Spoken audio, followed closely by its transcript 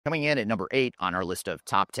Coming in at number 8 on our list of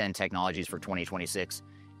top 10 technologies for 2026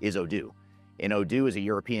 is Odoo. And Odoo is a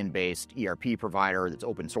European-based ERP provider that's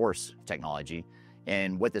open source technology.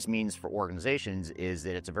 And what this means for organizations is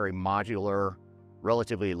that it's a very modular,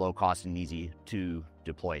 relatively low cost and easy to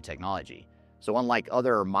deploy technology. So unlike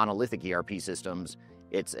other monolithic ERP systems,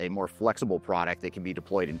 it's a more flexible product that can be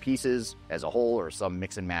deployed in pieces, as a whole, or some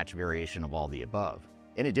mix and match variation of all the above.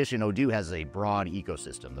 In addition, Odoo has a broad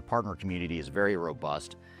ecosystem. The partner community is very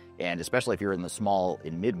robust, and especially if you're in the small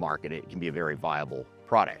and mid-market, it can be a very viable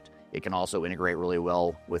product. It can also integrate really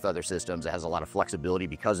well with other systems. It has a lot of flexibility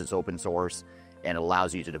because it's open source, and it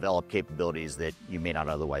allows you to develop capabilities that you may not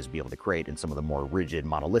otherwise be able to create in some of the more rigid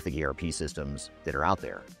monolithic ERP systems that are out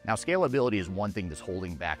there. Now, scalability is one thing that's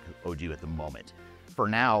holding back Odoo at the moment. For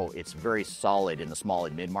now, it's very solid in the small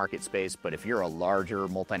and mid-market space, but if you're a larger,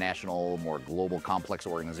 multinational, more global, complex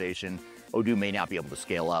organization, Odoo may not be able to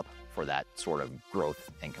scale up for that sort of growth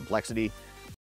and complexity.